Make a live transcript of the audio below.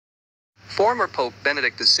Former Pope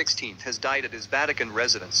Benedict XVI has died at his Vatican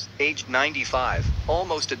residence, aged 95,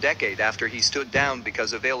 almost a decade after he stood down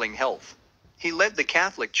because of ailing health. He led the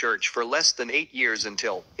Catholic Church for less than 8 years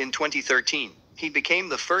until, in 2013, he became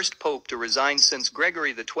the first pope to resign since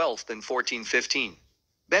Gregory XII in 1415.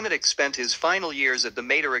 Benedict spent his final years at the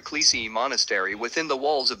Mater Ecclesiae monastery within the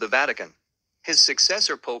walls of the Vatican. His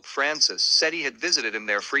successor Pope Francis said he had visited him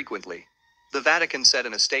there frequently. The Vatican said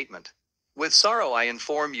in a statement, "With sorrow I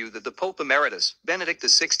inform you that the Pope Emeritus, Benedict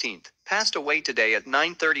XVI, passed away today at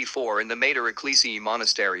 9:34 in the Mater Ecclesiae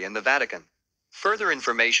monastery in the Vatican. Further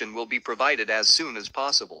information will be provided as soon as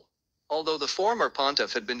possible." Although the former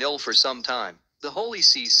pontiff had been ill for some time, the Holy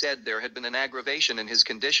See said there had been an aggravation in his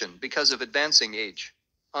condition because of advancing age.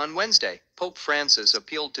 On Wednesday, Pope Francis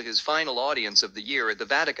appealed to his final audience of the year at the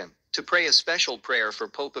Vatican to pray a special prayer for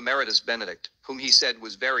Pope Emeritus Benedict, whom he said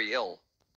was very ill.